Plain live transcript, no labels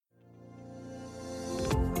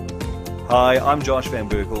Hi, I'm Josh Van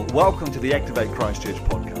Berkel. Welcome to the Activate Christchurch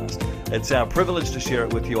podcast. It's our privilege to share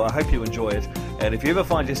it with you. I hope you enjoy it. And if you ever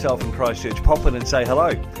find yourself in Christchurch, pop in and say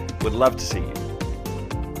hello. We'd love to see you.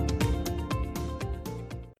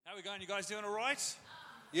 How are we going? You guys doing all right?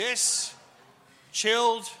 Yes?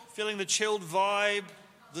 Chilled? Feeling the chilled vibe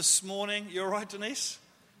this morning? You all right, Denise?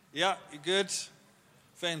 Yeah, you good?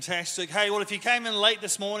 Fantastic. Hey, well, if you came in late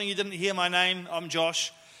this morning, you didn't hear my name, I'm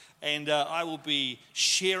Josh. And I will be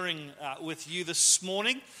sharing with you this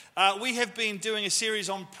morning. We have been doing a series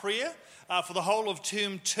on prayer for the whole of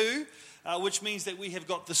term 2, which means that we have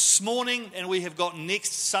got this morning and we have got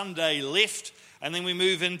next Sunday left. And then we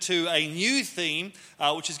move into a new theme,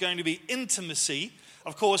 which is going to be intimacy.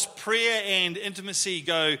 Of course, prayer and intimacy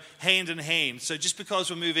go hand in hand. So just because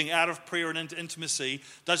we're moving out of prayer and into intimacy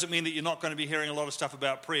doesn't mean that you're not going to be hearing a lot of stuff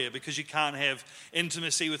about prayer, because you can't have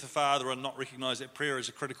intimacy with the Father and not recognize that prayer is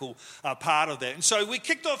a critical part of that. And so we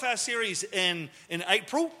kicked off our series in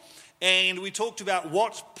April, and we talked about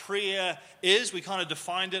what prayer is. We kind of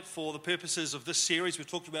defined it for the purposes of this series. We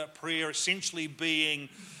talked about prayer essentially being,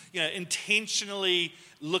 intentionally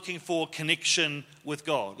looking for connection with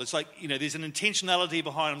God. It's like, there's an intentionality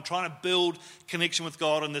behind I'm trying to build connection with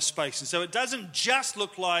God in this space. And so it doesn't just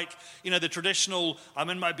look like, the traditional,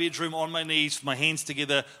 I'm in my bedroom on my knees, my hands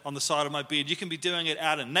together on the side of my bed. You can be doing it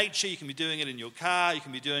out in nature. You can be doing it in your car. You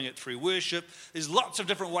can be doing it through worship. There's lots of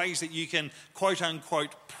different ways that you can quote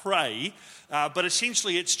unquote pray. But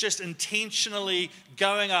essentially it's just intentionally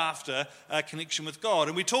going after a connection with God.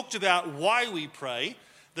 And we talked about why we pray.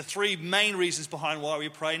 The 3 main reasons behind why we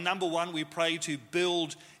pray. Number 1, we pray to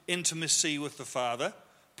build intimacy with the Father.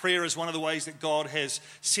 Prayer is one of the ways that God has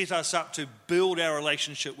set us up to build our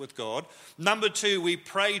relationship with God. Number 2, we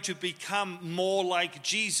pray to become more like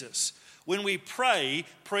Jesus. When we pray,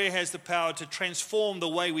 prayer has the power to transform the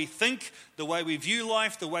way we think, the way we view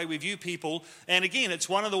life, the way we view people. And again, it's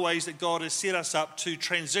one of the ways that God has set us up to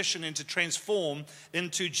transition and to transform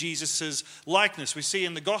into Jesus' likeness. We see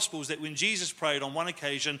in the Gospels that when Jesus prayed on one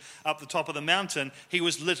occasion up the top of the mountain, he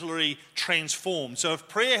was literally transformed. So if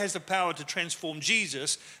prayer has the power to transform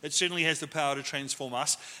Jesus, it certainly has the power to transform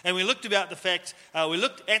us. And we looked at the fact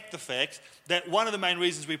that one of the main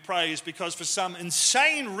reasons we pray is because for some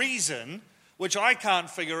insane reason, which I can't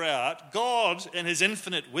figure out, God in his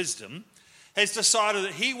infinite wisdom has decided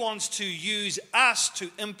that he wants to use us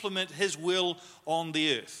to implement his will on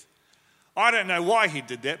the earth. I don't know why he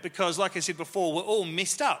did that, because like I said before, we're all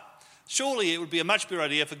messed up. Surely it would be a much better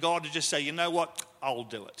idea for God to just say, you know what, I'll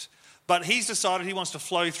do it. But he's decided he wants to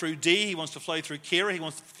flow through Dee, he wants to flow through Kira, he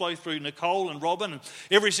wants to flow through Nicole and Robin and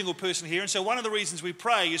every single person here. And so one of the reasons we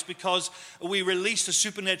pray is because we release the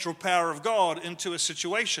supernatural power of God into a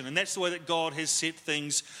situation. And that's the way that God has set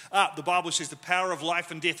things up. The Bible says the power of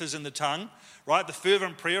life and death is in the tongue. Right? The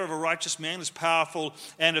fervent prayer of a righteous man is powerful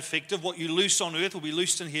and effective. What you loose on earth will be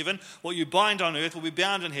loosed in heaven. What you bind on earth will be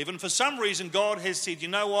bound in heaven. For some reason, God has said, you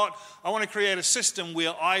know what? I want to create a system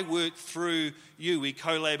where I work through you. We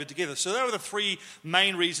co-labor together. So those are the 3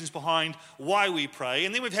 main reasons behind why we pray.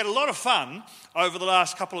 And then we've had a lot of fun over the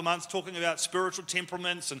last couple of months talking about spiritual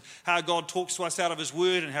temperaments and how God talks to us out of his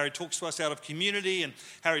word, and how he talks to us out of community, and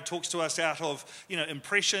how he talks to us out of,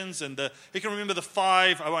 impressions. And you can remember the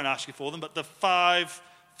 5, I won't ask you for them, but the 5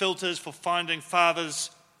 filters for finding Father's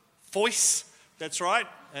voice. That's right.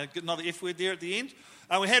 Another F word there at the end.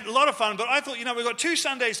 We had a lot of fun, but I thought, we've got 2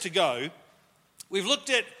 Sundays to go. We've looked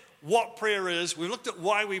at what prayer is. We've looked at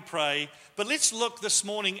why we pray. But let's look this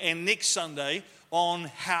morning and next Sunday on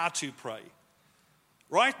how to pray.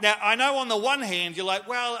 Right? Now, I know on the one hand, you're like,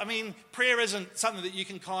 prayer isn't something that you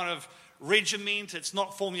can kind of regiment. It's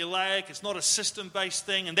not formulaic. It's not a system-based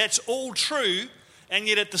thing. And that's all true. And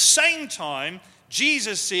yet at the same time,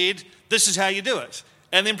 Jesus said, this is how you do it.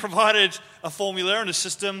 And then provided a formula and a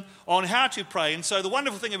system on how to pray. And so the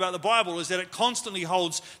wonderful thing about the Bible is that it constantly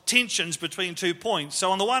holds tensions between 2 points.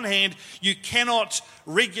 So on the one hand, you cannot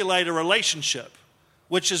regulate a relationship,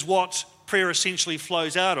 which is what prayer essentially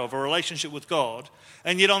flows out of, a relationship with God.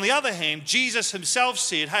 And yet on the other hand, Jesus himself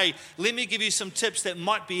said, hey, let me give you some tips that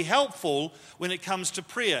might be helpful when it comes to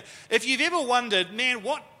prayer. If you've ever wondered,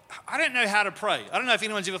 I don't know how to pray. I don't know if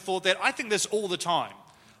anyone's ever thought that. I think this all the time.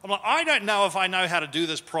 I'm like, I don't know if I know how to do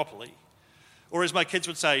this properly. Or as my kids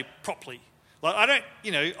would say, properly. Like,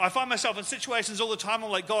 I find myself in situations all the time. I'm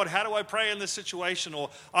like, God, how do I pray in this situation? Or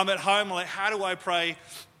I'm at home, I'm like, how do I pray?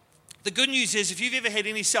 The good news is, if you've ever had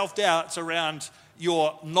any self-doubts around,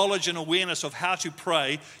 your knowledge and awareness of how to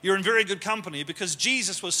pray, you're in very good company, because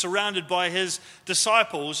Jesus was surrounded by his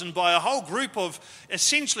disciples and by a whole group of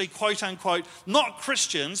essentially, quote unquote, not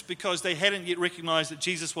Christians, because they hadn't yet recognized that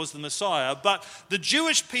Jesus was the Messiah, but the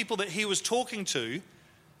Jewish people that he was talking to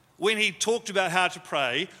when he talked about how to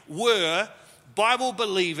pray were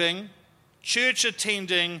Bible-believing,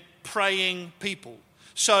 church-attending, praying people.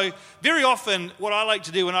 So very often what I like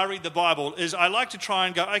to do when I read the Bible is I like to try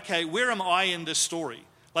and go, okay, where am I in this story?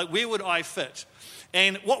 Like, where would I fit?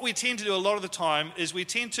 And what we tend to do a lot of the time is we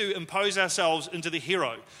tend to impose ourselves into the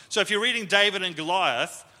hero. So if you're reading David and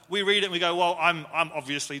Goliath, we read it and we go, well, I'm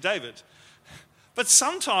obviously David. But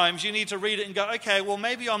sometimes you need to read it and go, okay, well,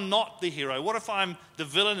 maybe I'm not the hero. What if I'm the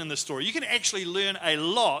villain in the story? You can actually learn a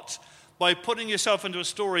lot by putting yourself into a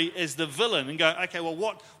story as the villain and going, okay, well,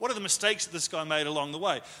 what are the mistakes that this guy made along the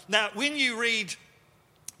way? Now, when you read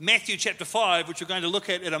Matthew chapter 5, which we're going to look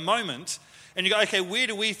at in a moment, and you go, okay, where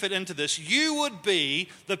do we fit into this? You would be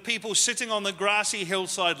the people sitting on the grassy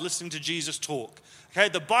hillside listening to Jesus talk. Okay,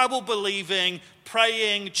 the Bible-believing,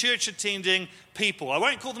 praying, church-attending people. I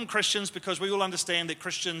won't call them Christians, because we all understand that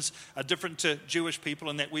Christians are different to Jewish people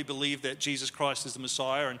and that we believe that Jesus Christ is the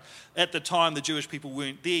Messiah. And at the time, the Jewish people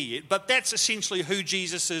weren't there yet. But that's essentially who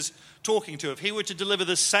Jesus is talking to. If he were to deliver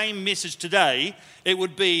the same message today, it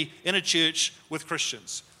would be in a church with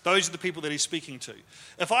Christians. Those are the people that he's speaking to.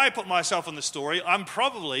 If I put myself in the story, I'm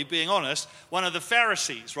probably, being honest, one of the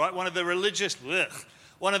Pharisees, right? One of the religious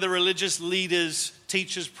leaders,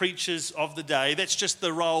 teachers, preachers of the day. That's just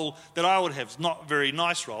the role that I would have. It's not a very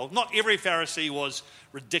nice role. Not every Pharisee was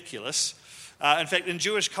ridiculous. In fact, in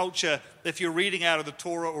Jewish culture, if you're reading out of the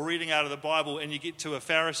Torah or reading out of the Bible and you get to a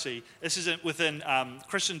Pharisee, this isn't within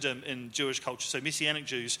Christendom in Jewish culture, so Messianic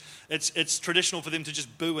Jews, it's traditional for them to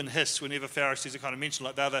just boo and hiss whenever Pharisees are kind of mentioned,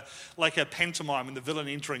 like they're like a pantomime and the villain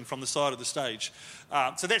entering from the side of the stage.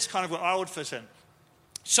 So that's kind of what I would fit in.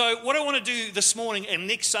 So what I want to do this morning and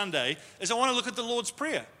next Sunday is I want to look at the Lord's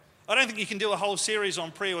Prayer. I don't think you can do a whole series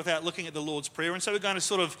on prayer without looking at the Lord's Prayer. And so we're going to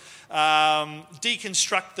sort of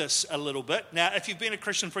deconstruct this a little bit. Now, if you've been a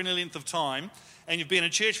Christian for any length of time and you've been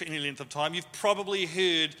in church for any length of time, you've probably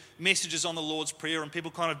heard messages on the Lord's Prayer and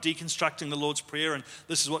people kind of deconstructing the Lord's Prayer, and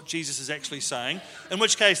this is what Jesus is actually saying, in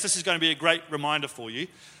which case this is going to be a great reminder for you.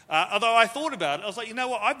 Although I thought about it, I was like, you know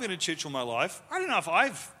what, I've been in church all my life. I don't know if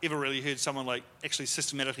I've ever really heard someone like actually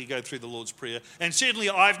systematically go through the Lord's Prayer. And certainly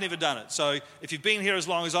I've never done it. So if you've been here as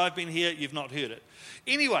long as I've been here, you've not heard it.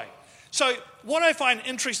 Anyway, so what I find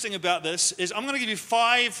interesting about this is I'm going to give you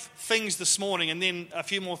 5 things this morning and then a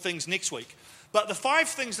few more things next week. But the 5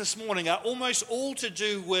 things this morning are almost all to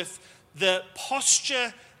do with the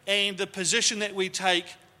posture and the position that we take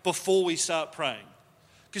before we start praying.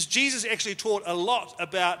 Because Jesus actually taught a lot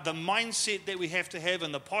about the mindset that we have to have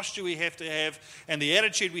and the posture we have to have and the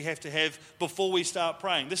attitude we have to have before we start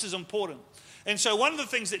praying. This is important. And so one of the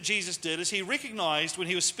things that Jesus did is he recognized when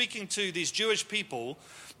he was speaking to these Jewish people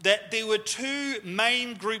that there were 2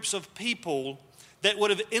 main groups of people that would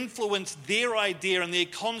have influenced their idea and their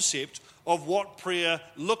concept of what prayer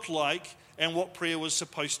looked like and what prayer was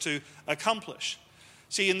supposed to accomplish.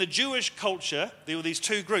 See, in the Jewish culture, there were these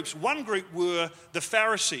 2 groups. One group were the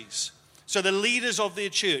Pharisees. So the leaders of their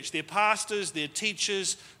church, their pastors, their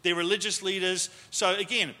teachers, their religious leaders. So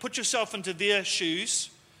again, put yourself into their shoes.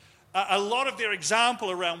 A lot of their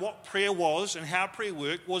example around what prayer was and how prayer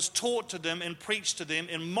worked was taught to them and preached to them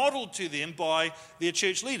and modeled to them by their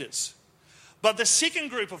church leaders. But the second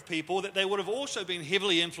group of people that they would have also been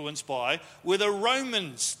heavily influenced by were the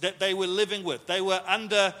Romans that they were living with. They were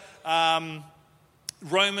under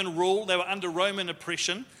Roman rule, they were under Roman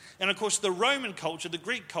oppression. And of course the Roman culture, the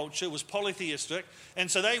Greek culture, was polytheistic, and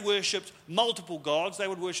so they worshipped multiple gods. They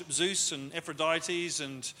would worship Zeus and Aphrodite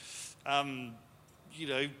and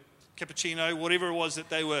Cappuccino, whatever it was that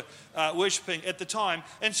they were worshipping at the time.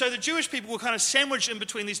 And so the Jewish people were kind of sandwiched in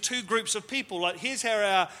between these 2 groups of people. Like, here's how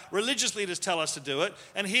our religious leaders tell us to do it,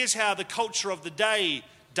 and here's how the culture of the day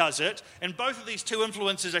does it. And both of these 2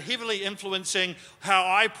 influences are heavily influencing how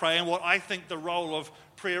I pray and what I think the role of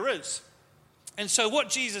prayer is. And so what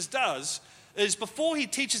Jesus does is, before he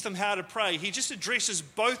teaches them how to pray, he just addresses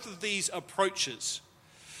both of these approaches.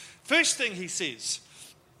 First thing he says,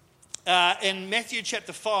 in Matthew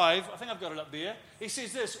chapter 5, I think I've got it up there, he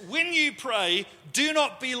says this: when you pray, do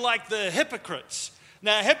not be like the hypocrites.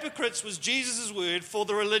 Now, hypocrites was Jesus' word for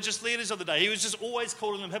the religious leaders of the day. He was just always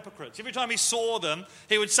calling them hypocrites. Every time he saw them,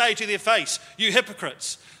 he would say to their face, "You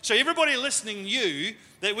hypocrites." So everybody listening knew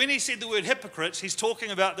that when he said the word hypocrites, he's talking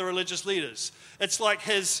about the religious leaders. It's like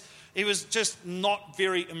his he was just not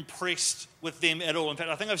very impressed with them at all. In fact,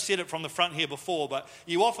 I think I've said it from the front here before, but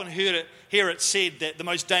you often hear it said that the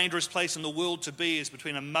most dangerous place in the world to be is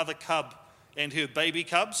between a mother cub and her baby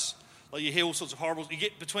cubs. Like you hear all sorts of horrible, you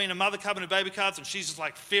get between a mother cub and a baby cub and she's just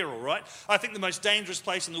like feral, right? I think the most dangerous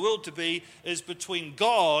place in the world to be is between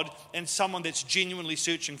God and someone that's genuinely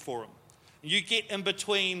searching for him. You get in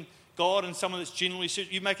between God and someone that's genuinely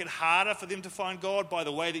searching, you make it harder for them to find God by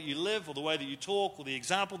the way that you live or the way that you talk or the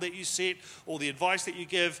example that you set or the advice that you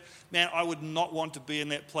give. Man, I would not want to be in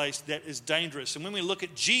that place. That is dangerous. And when we look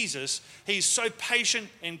at Jesus, he's so patient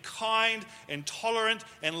and kind and tolerant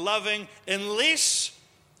and loving, unless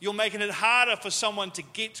you're making it harder for someone to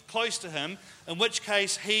get close to him, in which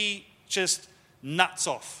case he just nuts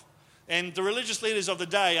off. And the religious leaders of the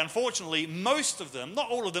day, unfortunately, most of them, not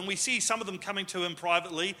all of them, we see some of them coming to him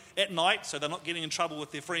privately at night, so they're not getting in trouble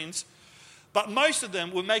with their friends. But most of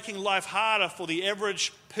them were making life harder for the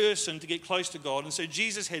average person to get close to God. And so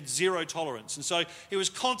Jesus had zero tolerance. And so he was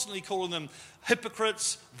constantly calling them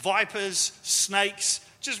hypocrites, vipers, snakes,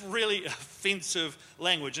 just really offensive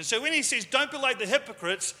language. And so when he says, don't be like the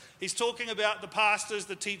hypocrites, he's talking about the pastors,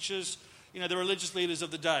 the teachers, the religious leaders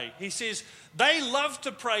of the day. He says, they love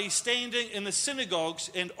to pray standing in the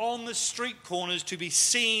synagogues and on the street corners to be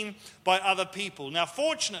seen by other people. Now,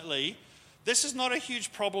 fortunately, this is not a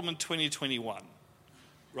huge problem in 2021,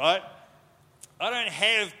 right? I don't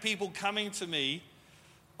have people coming to me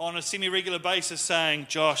on a semi-regular basis saying,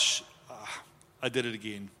 Josh, I did it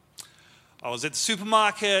again. I was at the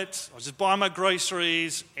supermarket, I was just buying my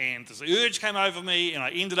groceries, and this urge came over me, and I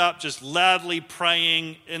ended up just loudly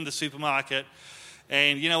praying in the supermarket.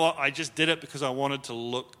 And you know what? I just did it because I wanted to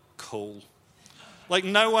look cool. Like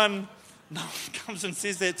no one comes and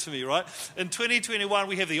says that to me, right? In 2021,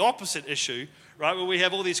 we have the opposite issue, right? Where we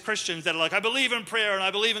have all these Christians that are like, I believe in prayer, and I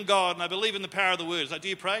believe in God, and I believe in the power of the word. It's like, do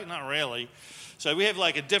you pray? Not really. So we have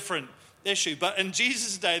like a different issue. But in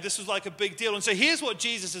Jesus' day, this was like a big deal. And so here's what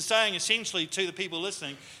Jesus is saying essentially to the people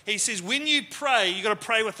listening. He says, when you pray, you've got to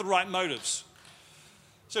pray with the right motives.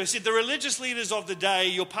 So he said, the religious leaders of the day,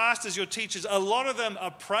 your pastors, your teachers, a lot of them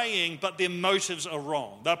are praying, but their motives are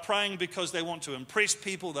wrong. They're praying because they want to impress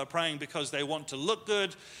people. They're praying because they want to look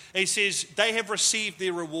good. He says, they have received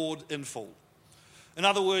their reward in full. In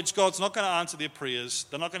other words, God's not going to answer their prayers.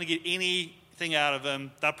 They're not going to get anything out of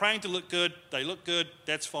them. They're praying to look good. They look good.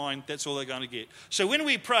 That's fine. That's all they're going to get. So when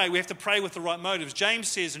we pray, we have to pray with the right motives. James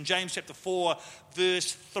says in James chapter 4,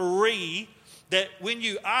 verse 3, that when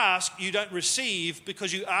you ask, you don't receive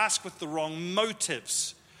because you ask with the wrong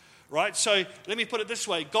motives. Right? So let me put it this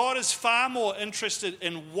way. God is far more interested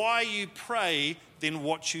in why you pray than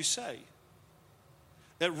what you say.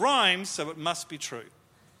 It rhymes, so it must be true.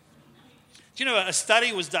 Do you know, a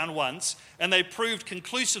study was done once, and they proved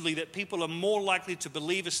conclusively that people are more likely to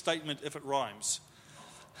believe a statement if it rhymes.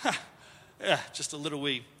 Yeah, just a little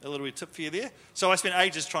wee tip for you there. So I spent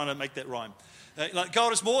ages trying to make that rhyme. Like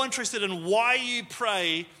God is more interested in why you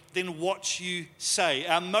pray than what you say.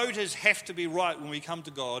 Our motives have to be right when we come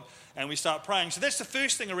to God and we start praying. So that's the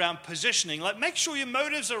first thing around positioning. Like, make sure your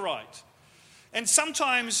motives are right. And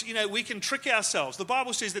sometimes, we can trick ourselves. The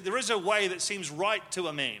Bible says that there is a way that seems right to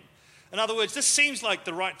a man. In other words, this seems like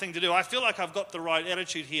the right thing to do. I feel like I've got the right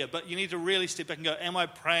attitude here, but you need to really step back and go, am I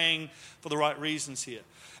praying for the right reasons here?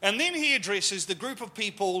 And then he addresses the group of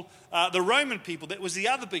people, the Roman people, that was the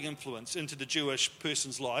other big influence into the Jewish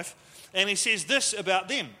person's life. And he says this about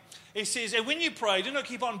them. He says, and when you pray, do not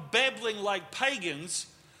keep on babbling like pagans,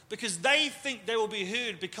 because they think they will be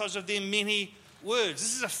heard because of their many words.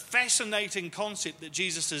 This is a fascinating concept that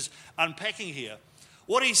Jesus is unpacking here.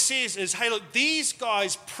 What he says is, hey, look, these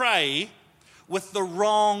guys pray with the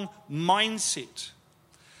wrong mindset.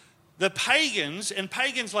 The pagans, and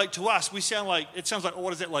pagans like to us, it sounds like,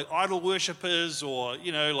 what is that, like idol worshippers or,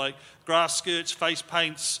 like grass skirts, face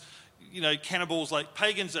paints, cannibals. Like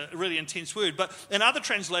pagans are a really intense word. But in other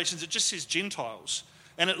translations, it just says Gentiles.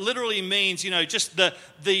 And it literally means, just the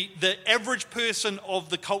average person of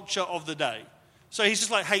the culture of the day. So he's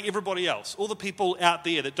just like, hey, everybody else, all the people out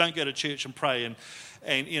there that don't go to church and pray and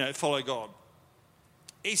follow God.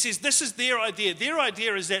 He says this is their idea. Their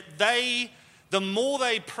idea is that the more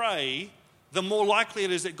they pray, the more likely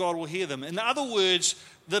it is that God will hear them. In other words,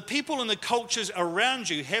 the people in the cultures around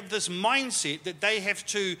you have this mindset that they have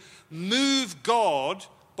to move God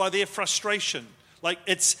by their frustration. Like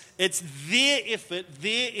it's their effort,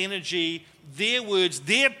 their energy, their words,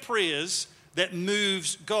 their prayers that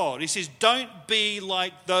moves God. He says, don't be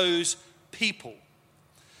like those people.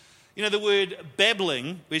 The word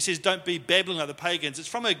babbling, where he says don't be babbling like the pagans, it's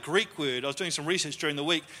from a Greek word. I was doing some research during the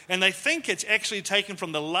week, and they think it's actually taken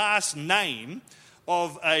from the last name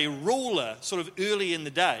of a ruler sort of early in the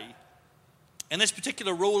day. And this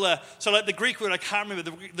particular ruler, so like the Greek word, I can't remember,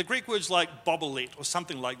 the Greek word's like Bobolet or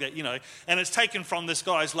something like that, and it's taken from this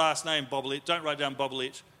guy's last name, Bobolet. Don't write down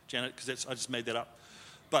Bobolet, Janet, because I just made that up.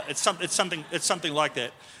 But it's something like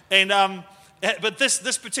that. And but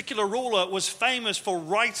this particular ruler was famous for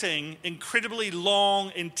writing incredibly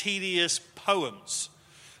long and tedious poems.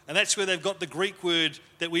 And that's where they've got the Greek word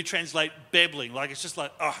that we translate babbling. Like, it's just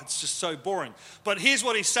like, it's just so boring. But here's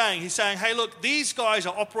what he's saying. He's saying, hey, look, these guys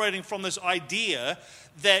are operating from this idea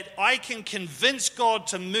that I can convince God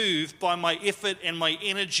to move by my effort and my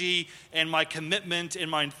energy and my commitment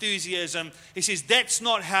and my enthusiasm. He says, that's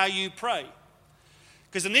not how you pray.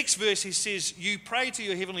 Because the next verse, he says, you pray to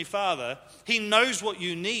your Heavenly Father. He knows what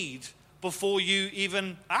you need before you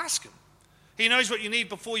even ask Him. He knows what you need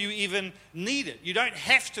before you even need it. You don't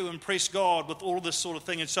have to impress God with all of this sort of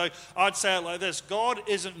thing. And so I'd say it like this. God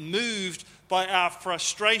isn't moved by our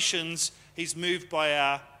frustrations. He's moved by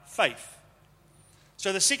our faith.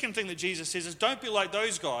 So the second thing that Jesus says is don't be like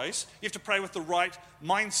those guys. You have to pray with the right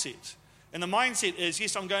mindset. And the mindset is,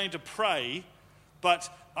 yes, I'm going to pray, but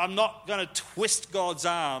I'm not going to twist God's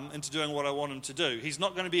arm into doing what I want Him to do. He's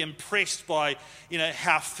not going to be impressed by,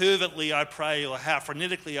 how fervently I pray or how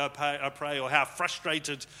frenetically I pray or how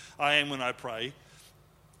frustrated I am when I pray.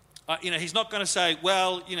 He's not going to say,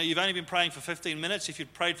 well, you've only been praying for 15 minutes. If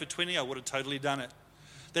you'd prayed for 20, I would have totally done it.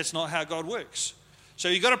 That's not how God works. So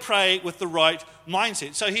you've got to pray with the right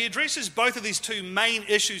mindset. So he addresses both of these two main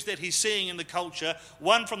issues that he's seeing in the culture,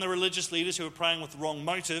 one from the religious leaders who are praying with the wrong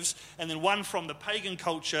motives, and then one from the pagan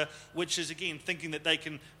culture, which is, again, thinking that they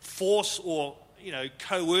can force or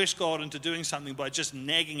coerce God into doing something by just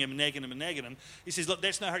nagging him. He says, look,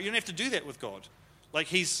 that's not how, you don't have to do that with God. Like,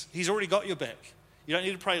 he's already got your back. You don't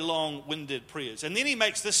need to pray long-winded prayers. And then he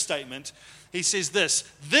makes this statement. He says this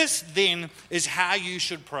then is how you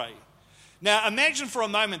should pray. Now, imagine for a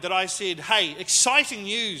moment that I said, hey, exciting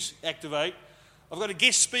news, Activate. I've got a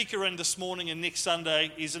guest speaker in this morning and next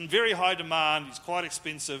Sunday. He's in very high demand. He's quite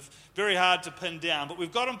expensive, very hard to pin down. But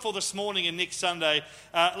we've got him for this morning and next Sunday.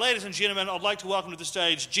 Ladies and gentlemen, I'd like to welcome to the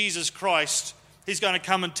stage Jesus Christ. He's going to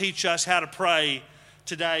come and teach us how to pray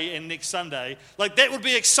today and next Sunday. Like, that would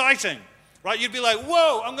be exciting, right? You'd be like,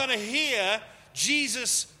 whoa, I'm going to hear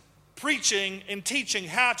Jesus preaching and teaching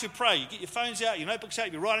how to pray. You get your phones out, your notebooks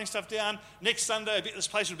out, you're writing stuff down. Next Sunday, I bet this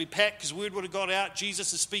place would be packed because word would have got out.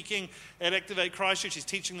 Jesus is speaking at Activate Christchurch. He's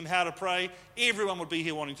teaching them how to pray. Everyone would be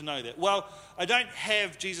here wanting to know that. Well, I don't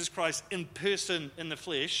have Jesus Christ in person in the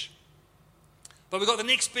flesh, but we've got the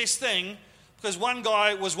next best thing because one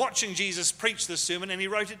guy was watching Jesus preach this sermon and he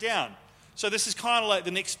wrote it down. So this is kind of like the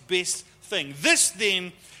next best thing. This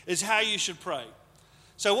then is how you should pray.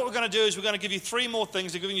 So what we're going to do is we're going to give you three more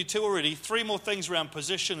things. I've given you two already. Three more things around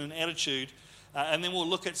position and attitude. And then we'll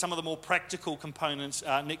look at some of the more practical components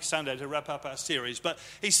next Sunday to wrap up our series. But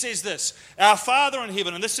he says this, our Father in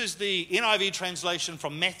heaven, and this is the NIV translation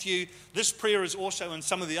from Matthew. This prayer is also in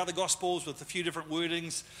some of the other Gospels with a few different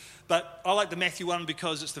wordings. But I like the Matthew one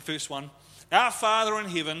because it's the first one. Our Father in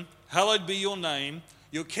heaven, hallowed be your name.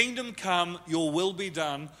 Your kingdom come, your will be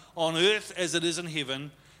done on earth as it is in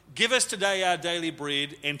heaven. Give us today our daily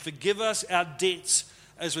bread and forgive us our debts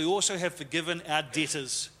as we also have forgiven our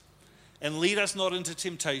debtors. And lead us not into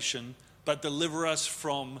temptation, but deliver us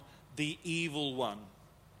from the evil one.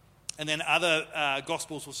 And then other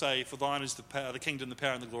Gospels will say, for thine is the power, the kingdom, the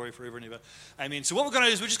power, and the glory forever and ever. Amen. So what we're going to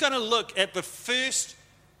do is we're just going to look at the first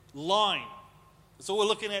line. That's all we're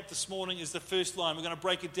looking at this morning is the first line. We're going to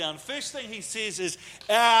break it down. First thing he says is,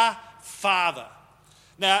 our Father.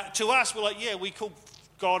 Now, to us, we're like, yeah, we call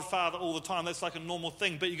God Father all the time. That's like a normal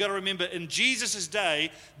thing. But you've got to remember, in Jesus'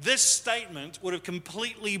 day, this statement would have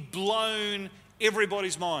completely blown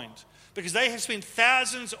everybody's mind. Because they have spent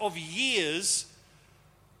thousands of years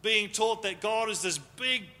being taught that God is this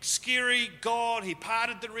big, scary God. He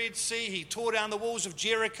parted the Red Sea. He tore down the walls of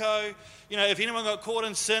Jericho. If anyone got caught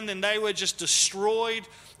in sin, then they were just destroyed.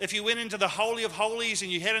 If you went into the Holy of Holies and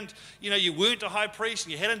you hadn't, you weren't a high priest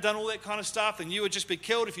and you hadn't done all that kind of stuff, then you would just be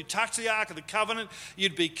killed. If you touched the Ark of the Covenant,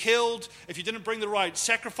 you'd be killed. If you didn't bring the right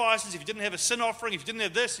sacrifices, if you didn't have a sin offering, if you didn't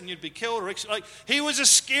have this, then you'd be killed. He was a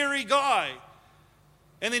scary guy.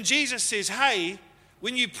 And then Jesus says, hey,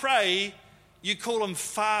 when you pray, you call him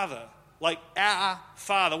Father, like our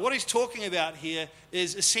Father. What he's talking about here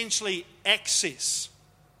is essentially access.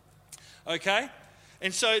 Okay?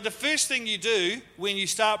 And so the first thing you do when you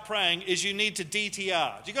start praying is you need to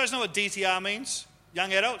DTR. Do you guys know what DTR means?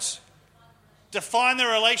 Young adults? Define the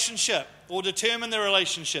relationship or determine the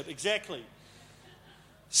relationship. Exactly.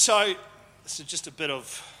 So this is just a bit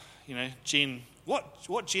of, Jen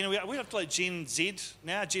What gen are we? Are we up to like Gen Z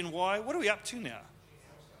now? Gen Y? What are we up to now?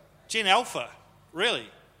 Gen Alpha. Really?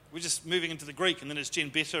 We're just moving into the Greek, and then it's Gen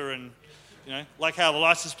Beta, and like how the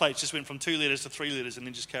license plates just went from 2 letters to 3 letters, and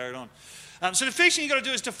then just carried on. So the first thing you've got to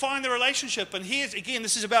do is define the relationship. And here's, again,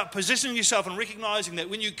 this is about positioning yourself and recognizing that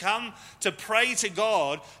when you come to pray to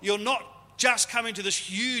God, you're not just coming to this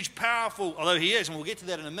huge, powerful, although he is, and we'll get to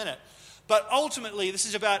that in a minute, but ultimately this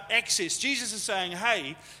is about access. Jesus is saying,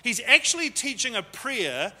 hey, he's actually teaching a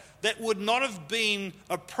prayer that would not have been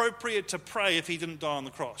appropriate to pray if he didn't die on the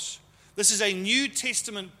cross. This is a New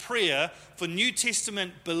Testament prayer for New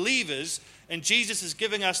Testament believers, and Jesus is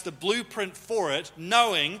giving us the blueprint for it,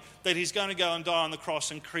 knowing that he's going to go and die on the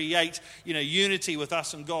cross and create, unity with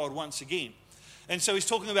us and God once again. And so he's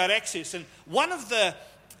talking about access. And one of the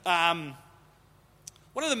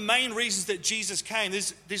main reasons that Jesus came,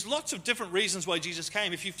 there's lots of different reasons why Jesus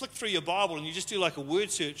came. If you flick through your Bible and you just do like a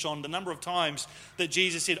word search on the number of times that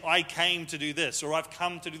Jesus said, I came to do this, or I've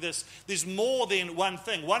come to do this, there's more than one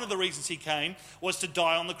thing. One of the reasons he came was to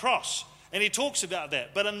die on the cross. And he talks about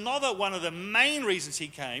that. But another one of the main reasons he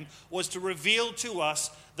came was to reveal to us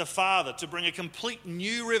the Father, to bring a complete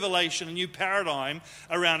new revelation, a new paradigm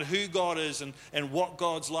around who God is and what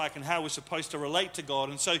God's like and how we're supposed to relate to God.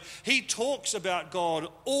 And so he talks about God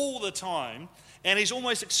all the time, and he's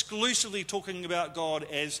almost exclusively talking about God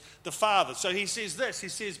as the Father. So he says this, he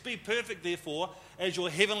says, be perfect therefore, as your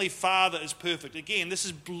heavenly Father is perfect. Again, this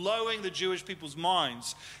is blowing the Jewish people's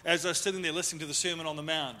minds as they're sitting there listening to the Sermon on the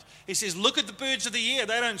Mount. He says, look at the birds of the air.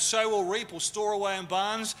 They don't sow or reap or store away in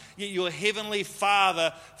barns, yet your heavenly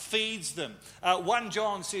Father feeds them. 1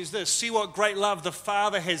 John says this, see what great love the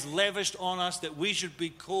Father has lavished on us that we should be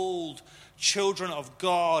called children of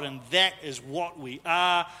God, and that is what we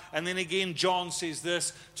are. And then again, John says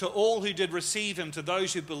this, to all who did receive him, to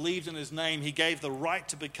those who believed in his name, he gave the right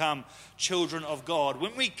to become children of God.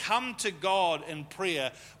 When we come to God in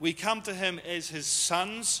prayer, we come to him as his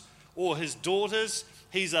sons or his daughters.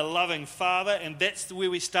 He's a loving Father, and that's where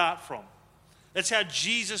we start from. That's how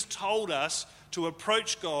Jesus told us to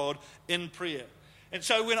approach God in prayer. And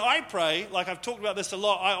so when I pray, like I've talked about this a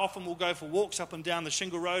lot, I often will go for walks up and down the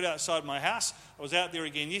shingle road outside my house. I was out there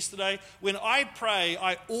again yesterday. When I pray,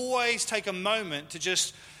 I always take a moment to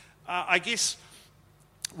just,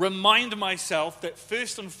 remind myself that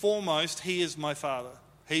first and foremost, he is my Father.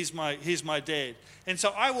 He's my dad. And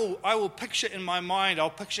so I will picture in my mind, I'll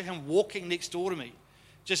picture him walking next door to me.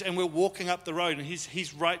 And we're walking up the road, and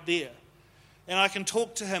he's right there. And I can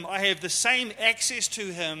talk to him. I have the same access to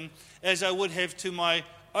him as I would have to my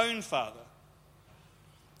own father.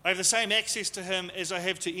 I have the same access to him as I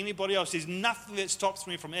have to anybody else. There's nothing that stops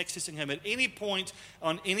me from accessing him. At any point,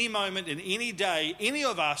 on any moment, in any day, any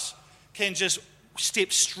of us can just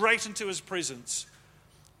step straight into his presence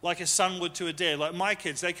like a son would to a dad. Like my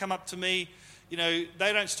kids, they come up to me, they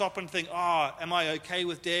don't stop and think, am I okay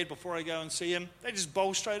with dad before I go and see him? They just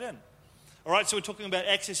bowl straight in. All right, so we're talking about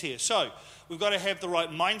access here. So we've got to have the right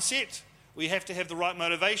mindset. We have to have the right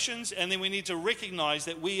motivations, and then we need to recognize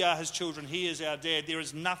that we are his children. He is our dad. There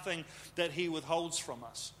is nothing that he withholds from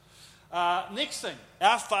us. Next thing,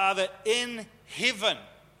 our Father in heaven.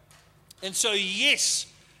 And so, yes,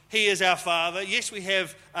 he is our Father. Yes, we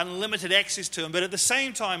have unlimited access to him. But at the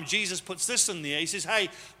same time, Jesus puts this in there. He says, hey,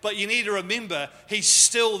 but you need to remember, he's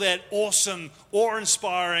still that awesome,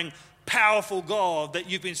 awe-inspiring, powerful God that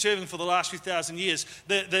you've been serving for the last few thousand years.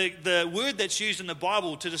 The word that's used in the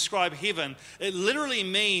Bible to describe heaven, it literally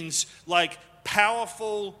means like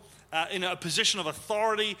powerful, in a position of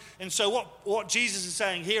authority. And so what Jesus is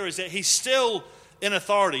saying here is that he's still in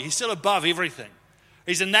authority. He's still above everything.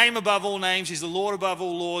 He's a name above all names. He's the Lord above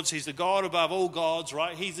all lords. He's the God above all gods,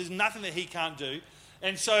 right? There's nothing that he can't do.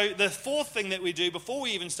 And so the fourth thing that we do before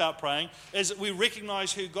we even start praying is that we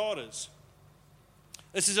recognize who God is.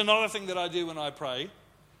 This is another thing that I do when I pray,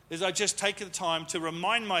 is I just take the time to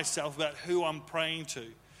remind myself about who I'm praying to.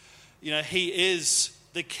 He is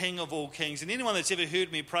the King of all kings. And anyone that's ever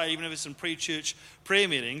heard me pray, even if it's in pre-church prayer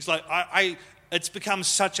meetings, like it's become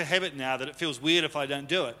such a habit now that it feels weird if I don't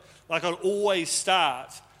do it. Like I'll always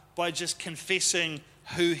start by just confessing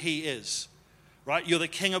who he is. Right? You're the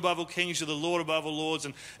King above all kings, you're the Lord above all lords.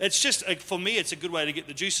 And it's just, for me, it's a good way to get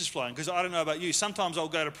the juices flowing. Because I don't know about you, sometimes I'll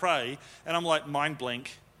go to pray and I'm like mind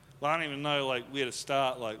blank. I don't even know where to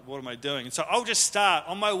start, what am I doing? And so I'll just start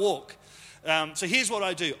on my walk. So here's what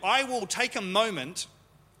I do. I will take a moment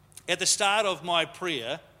at the start of my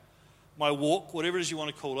prayer, my walk, whatever it is you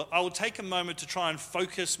want to call it. I will take a moment to try and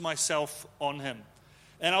focus myself on him.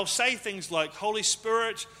 And I'll say things like, Holy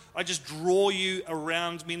Spirit, I just draw you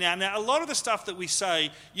around me now. Now, a lot of the stuff that we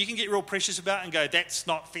say, you can get real precious about and go, that's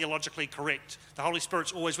not theologically correct. The Holy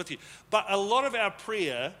Spirit's always with you. But a lot of our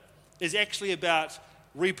prayer is actually about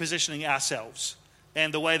repositioning ourselves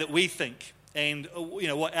and the way that we think and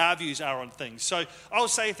what our views are on things. So I'll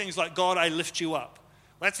say things like, God, I lift you up.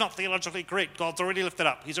 Well, that's not theologically correct. God's already lifted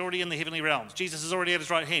up. He's already in the heavenly realms. Jesus is already at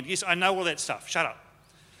his right hand. Yes, I know all that stuff. Shut up.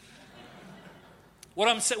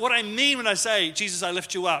 What I mean when I say, Jesus, I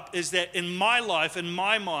lift you up, is that in my life, in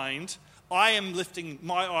my mind, I am lifting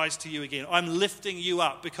my eyes to you again. I'm lifting you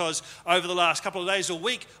up because over the last couple of days or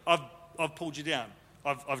week, I've pulled you down.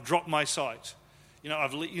 I've dropped my sight.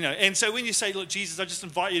 And so when you say, look, Jesus, I just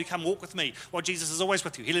invite you to come walk with me. Well, Jesus is always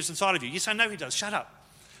with you. He lives inside of you. Yes, I know he does. Shut up.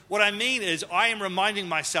 What I mean is I am reminding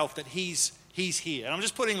myself that he's here. And I'm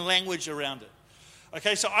just putting language around it.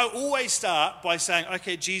 Okay, so I always start by saying,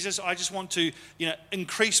 okay, Jesus, I just want to,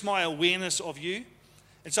 increase my awareness of you.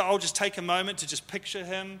 And so I'll just take a moment to just picture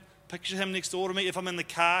him next door to me. If I'm in the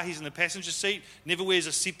car, he's in the passenger seat, never wears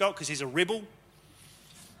a seatbelt because he's a rebel.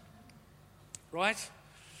 Right?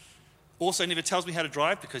 Also never tells me how to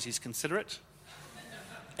drive because he's considerate.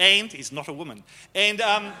 And he's not a woman. And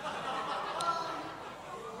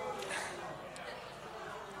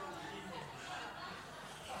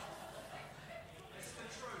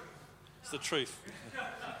the truth.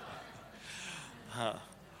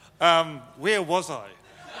 Where was I?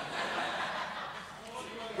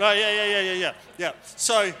 Right, yeah.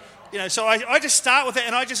 So, so I just start with it,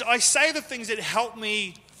 and I say the things that help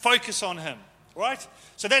me focus on him, right?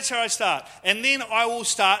 So that's how I start. And then I will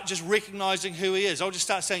start just recognizing who he is. I'll just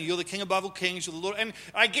start saying, you're the King above all kings, you're the Lord. And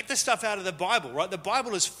I get this stuff out of the Bible, right? The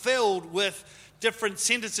Bible is filled with different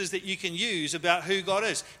sentences that you can use about who God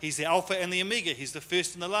is. He's the Alpha and the Omega. He's the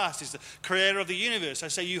first and the last. He's the creator of the universe. I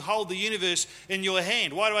say you hold the universe in your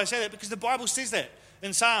hand. Why do I say that? Because the Bible says that.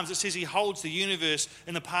 In Psalms, it says he holds the universe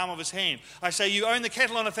in the palm of his hand. I say you own the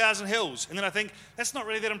cattle on 1,000 hills. And then I think, that's not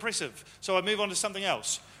really that impressive. So I move on to something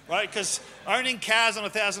else, right? Because owning cars on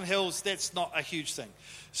 1,000 hills, that's not a huge thing.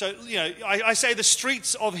 So, I say the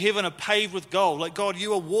streets of heaven are paved with gold. Like, God,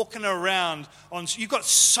 you are walking around you've got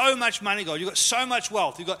so much money, God. You've got so much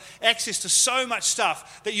wealth. You've got access to so much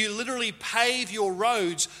stuff that you literally pave your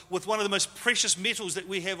roads with one of the most precious metals that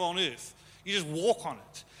we have on earth. You just walk on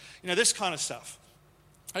it. This kind of stuff.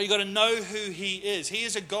 You've got to know who he is. He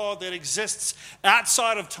is a God that exists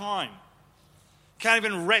outside of time. Can't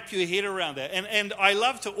even wrap your head around that. And I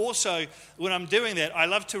love to also, when I'm doing that, I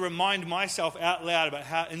love to remind myself out loud about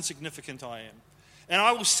how insignificant I am. And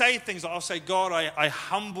I will say things like, I'll say, God, I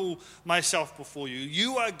humble myself before you.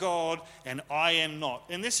 You are God and I am not.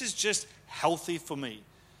 And this is just healthy for me,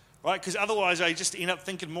 right? Because otherwise I just end up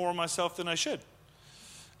thinking more of myself than I should.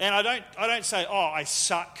 And I don't say, oh, I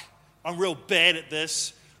suck. I'm real bad at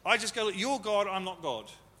this. I just go, you're God, I'm not God.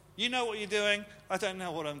 You know what you're doing. I don't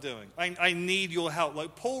know what I'm doing. I need your help.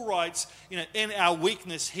 Like Paul writes, in our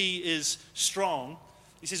weakness, he is strong.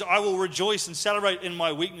 He says, I will rejoice and celebrate in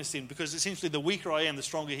my weakness then, because essentially the weaker I am, the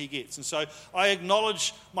stronger he gets. And so I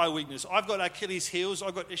acknowledge my weakness. I've got Achilles heels.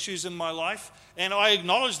 I've got issues in my life, and I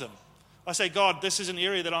acknowledge them. I say, God, this is an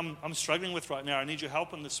area that I'm struggling with right now. I need your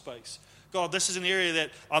help in this space. God, this is an area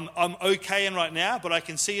that I'm okay in right now, but I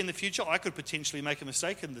can see in the future I could potentially make a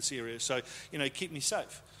mistake in this area. So, keep me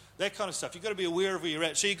safe. That kind of stuff. You've got to be aware of where you're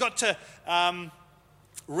at. So you've got to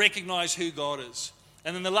recognize who God is.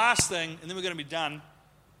 And then the last thing, and then we're going to be done.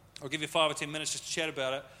 I'll give you 5 or 10 minutes just to chat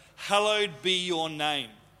about it. Hallowed be your name.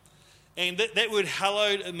 And that word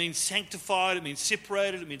hallowed, it means sanctified, it means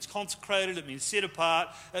separated, it means consecrated, it means set apart,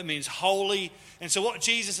 it means holy. And so what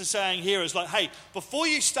Jesus is saying here is like, hey, before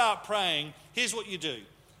you start praying, here's what you do.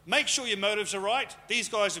 Make sure your motives are right. These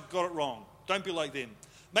guys have got it wrong. Don't be like them.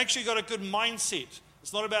 Make sure you've got a good mindset.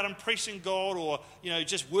 It's not about impressing God or,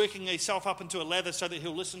 just working yourself up into a lather so that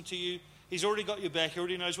he'll listen to you. He's already got your back. He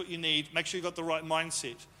already knows what you need. Make sure you've got the right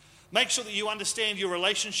mindset. Make sure that you understand your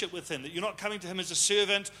relationship with him, that you're not coming to him as a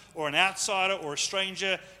servant or an outsider or a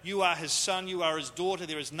stranger. You are his son. You are his daughter.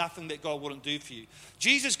 There is nothing that God wouldn't do for you.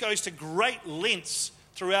 Jesus goes to great lengths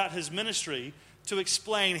throughout his ministry to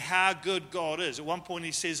explain how good God is. At one point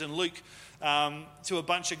he says in Luke to a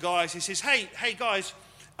bunch of guys, he says, hey guys,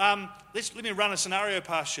 let me run a scenario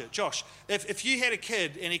past you. Josh, if you had a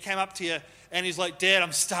kid and he came up to you and he's like, Dad,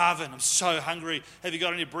 I'm starving. I'm so hungry. Have you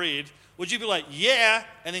got any bread? Would you be like, yeah,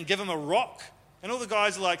 and then give him a rock? And all the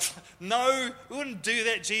guys are like, no, we wouldn't do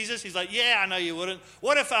that, Jesus. He's like, yeah, I know you wouldn't.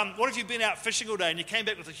 What if you've been out fishing all day and you came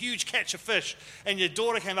back with a huge catch of fish and your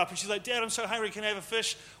daughter came up and she's like, Dad, I'm so hungry, can I have a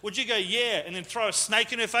fish? Would you go, yeah, and then throw a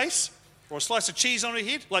snake in her face or a slice of cheese on her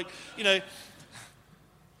head? Like,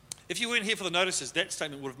 If you weren't here for the notices, that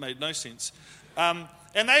statement would have made no sense. And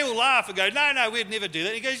they all laugh and go, no, we'd never do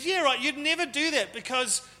that. And he goes, yeah, right, you'd never do that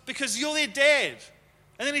because you're their dad.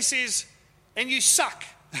 And then he says, and you suck.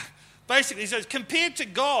 Basically, he says, compared to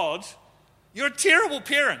God, you're terrible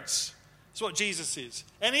parents. That's what Jesus says.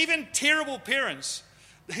 And even terrible parents,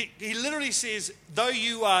 he literally says, though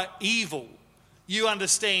you are evil, you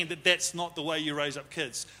understand that that's not the way you raise up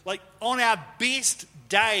kids. Like on our best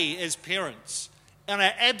day as parents, on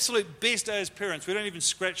our absolute best day as parents, we don't even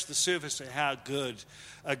scratch the surface of how good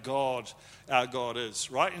our God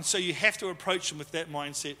is, right? And so you have to approach him with that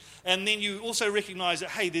mindset. And then you also recognize that,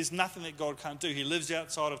 hey, there's nothing that God can't do. He lives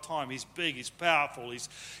outside of time. He's big. He's powerful.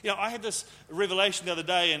 I had this revelation the other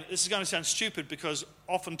day, and this is going to sound stupid because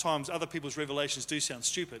oftentimes other people's revelations do sound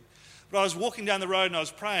stupid. But I was walking down the road and I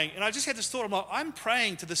was praying, and I just had this thought, I'm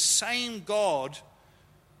praying to the same God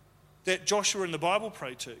that Joshua in the Bible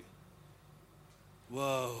prayed to.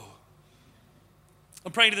 Whoa.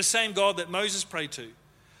 I'm praying to the same God that Moses prayed to.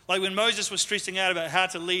 Like when Moses was stressing out about how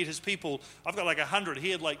to lead his people, I've got like 100, he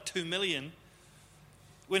had like 2 million.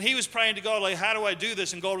 When he was praying to God, like, how do I do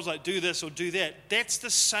this? And God was like, do this or do that. That's the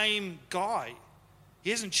same guy. He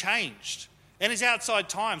hasn't changed. And he's outside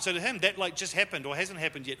time. So to him, that like just happened or hasn't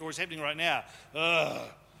happened yet or is happening right now.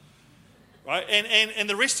 Right? And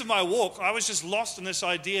the rest of my walk, I was just lost in this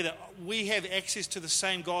idea that we have access to the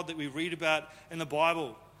same God that we read about in the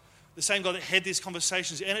Bible. The same God that had these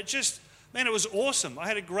conversations. And it was awesome. I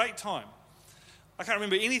had a great time. I can't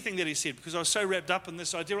remember anything that he said because I was so wrapped up in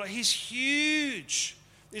this idea. Like, he's huge.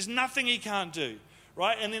 There's nothing he can't do.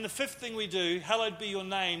 Right? And then the fifth thing we do, hallowed be your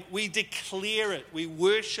name, we declare it. We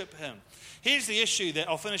worship him. Here's the issue that,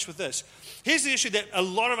 I'll finish with this. Here's the issue that a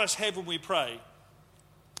lot of us have when we pray,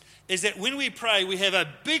 is that when we pray, we have a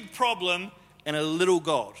big problem and a little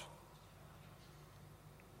God.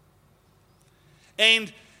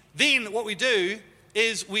 And then what we do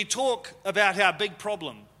is we talk about our big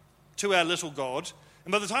problem to our little God.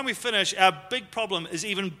 And by the time we finish, our big problem is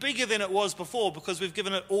even bigger than it was before because we've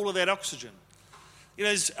given it all of that oxygen.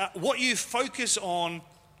 What you focus on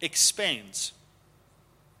expands.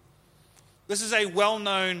 This is a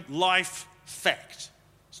well-known life fact.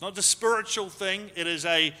 It's not the spiritual thing. It is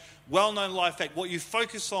a well-known life fact. What you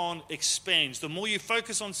focus on expands. The more you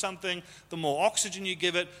focus on something, the more oxygen you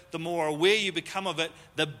give it, the more aware you become of it,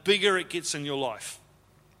 the bigger it gets in your life.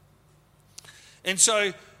 And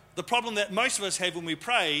so the problem that most of us have when we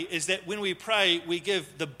pray is that when we pray, we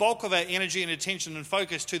give the bulk of our energy and attention and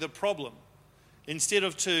focus to the problem instead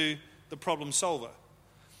of to the problem solver.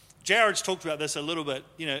 Jared's talked about this a little bit,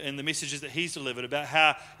 in the messages that he's delivered about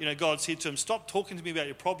how, God said to him, stop talking to me about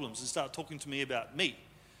your problems and start talking to me about me.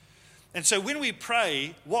 And so when we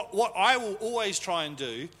pray, what I will always try and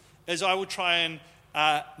do is I will try and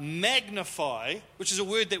magnify, which is a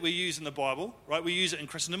word that we use in the Bible, right? We use it in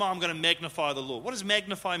Christendom. I'm going to magnify the Lord. What does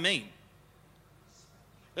magnify mean?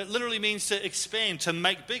 It literally means to expand, to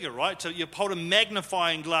make bigger, right? You hold a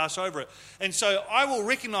magnifying glass over it. And so I will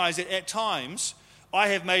recognize that at times I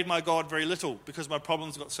have made my God very little because my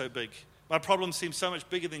problems got so big. My problem seems so much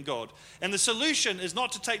bigger than God. And the solution is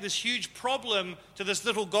not to take this huge problem to this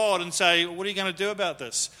little God and say, what are you going to do about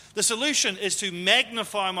this? The solution is to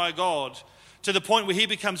magnify my God to the point where he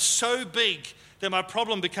becomes so big that my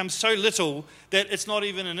problem becomes so little that it's not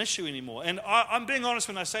even an issue anymore. And I'm being honest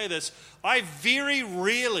when I say this. I very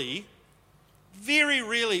rarely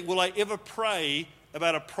will I ever pray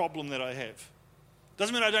about a problem that I have.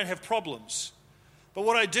 Doesn't mean I don't have problems. But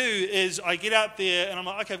what I do is I get out there and I'm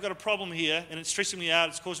like, okay, I've got a problem here and it's stressing me out,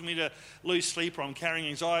 it's causing me to lose sleep, or I'm carrying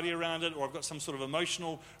anxiety around it, or I've got some sort of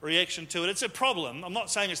emotional reaction to it. It's a problem. I'm not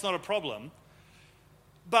saying it's not a problem.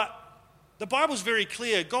 But the Bible's very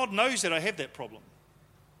clear. God knows that I have that problem.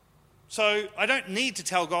 So I don't need to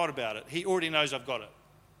tell God about it. He already knows I've got it.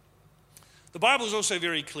 The Bible's also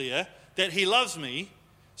very clear that he loves me,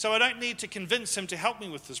 so I don't need to convince him to help me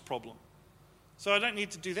with this problem. So I don't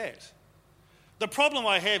need to do that. The problem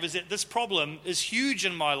I have is that this problem is huge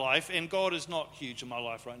in my life and God is not huge in my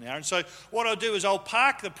life right now. And so what I'll do is I'll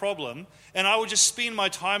park the problem and I will just spend my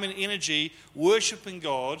time and energy worshiping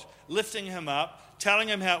God, lifting him up, telling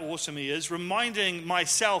him how awesome he is, reminding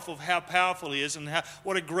myself of how powerful he is and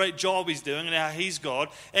what a great job he's doing and how he's God.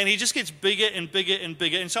 And he just gets bigger and bigger and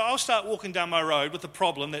bigger. And so I'll start walking down my road with a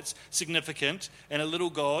problem that's significant and a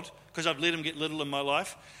little God, because I've let him get little in my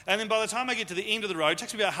life. And then by the time I get to the end of the road, it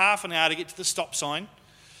takes me about half an hour to get to the stop sign.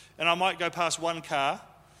 And I might go past one car.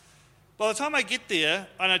 By the time I get there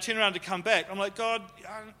and I turn around to come back, I'm like, God,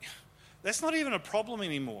 that's not even a problem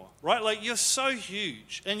anymore, right? Like, you're so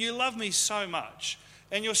huge and you love me so much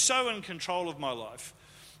and you're so in control of my life.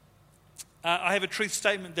 I have a truth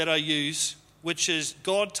statement that I use, which is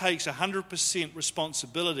God takes 100%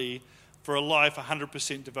 responsibility for a life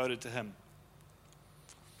 100% devoted to him.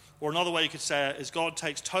 Or another way you could say it is God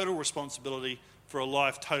takes total responsibility for a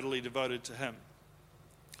life totally devoted to him.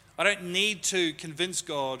 I don't need to convince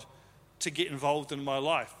God to get involved in my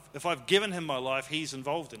life. If I've given him my life, he's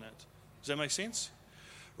involved in it. Does that make sense?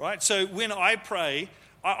 Right? So when I pray,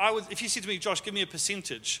 I would, if you said to me, Josh, give me a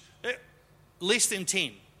percentage, less than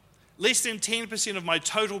 10. Less than 10% of my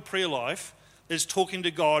total prayer life is talking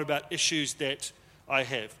to God about issues that I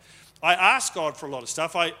have. I ask God for a lot of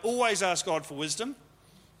stuff. I always ask God for wisdom,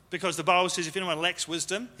 because the Bible says if anyone lacks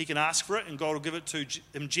wisdom, he can ask for it and God will give it to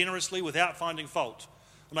him generously without finding fault.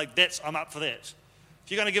 I'm like, I'm up for that.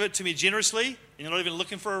 If you're going to give it to me generously and you're not even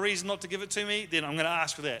looking for a reason not to give it to me, then I'm going to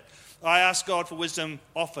ask for that. I ask God for wisdom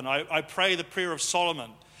often. I pray the prayer of Solomon.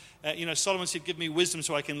 Solomon said, give me wisdom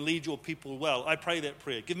so I can lead your people well. I pray that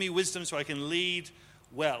prayer. Give me wisdom so I can lead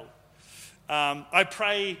well. I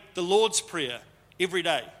pray the Lord's Prayer every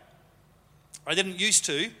day. I didn't used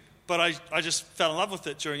to, but I just fell in love with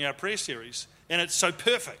it during our prayer series. And it's so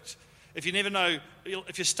perfect. If you never know,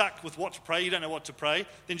 if you're stuck with what to pray, you don't know what to pray,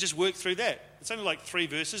 then just work through that. It's only like 3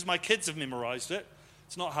 verses. My kids have memorized it.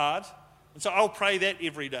 It's not hard. And so I'll pray that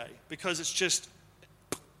every day because it's just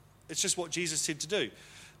what Jesus said to do.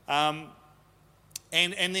 And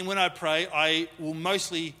then when I pray, I will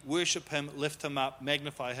mostly worship him, lift him up,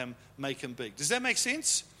 magnify him, make him big. Does that make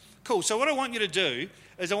sense? Cool. So what I want you to do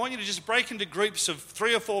is I want you to just break into groups of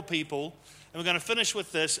 3 or 4 people, and we're going to finish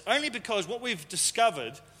with this, only because what we've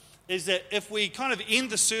discovered is that if we kind of end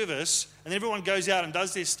the service and everyone goes out and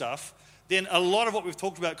does their stuff, then a lot of what we've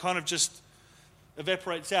talked about kind of just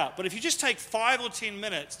evaporates out. But if you just take 5 or 10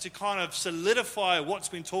 minutes to kind of solidify what's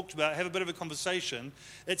been talked about, have a bit of a conversation,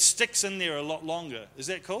 it sticks in there a lot longer. Is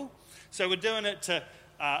that cool? So we're doing it to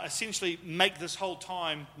essentially make this whole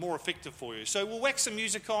time more effective for you. So we'll whack some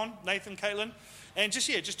music on, Nathan, Caitlin, and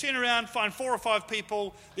just turn around, find 4 or 5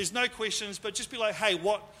 people. There's no questions, but just be like, hey,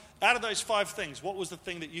 what out of those 5 things, what was the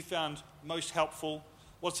thing that you found most helpful?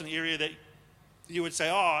 What's an area that you would say,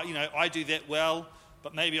 I do that well,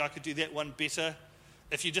 but maybe I could do that one better.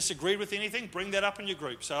 If you disagreed with anything, bring that up in your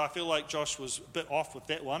group. So I feel like Josh was a bit off with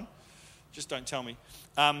that one. Just don't tell me.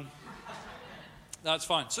 No, it's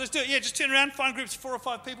fine. So let's do it. Yeah, just turn around, find groups of 4 or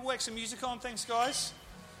 5 people, whack some music on. Thanks, guys.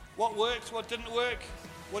 What worked? What didn't work?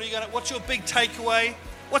 What's your big takeaway?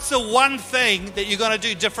 What's the one thing that you're going to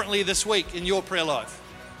do differently this week in your prayer life?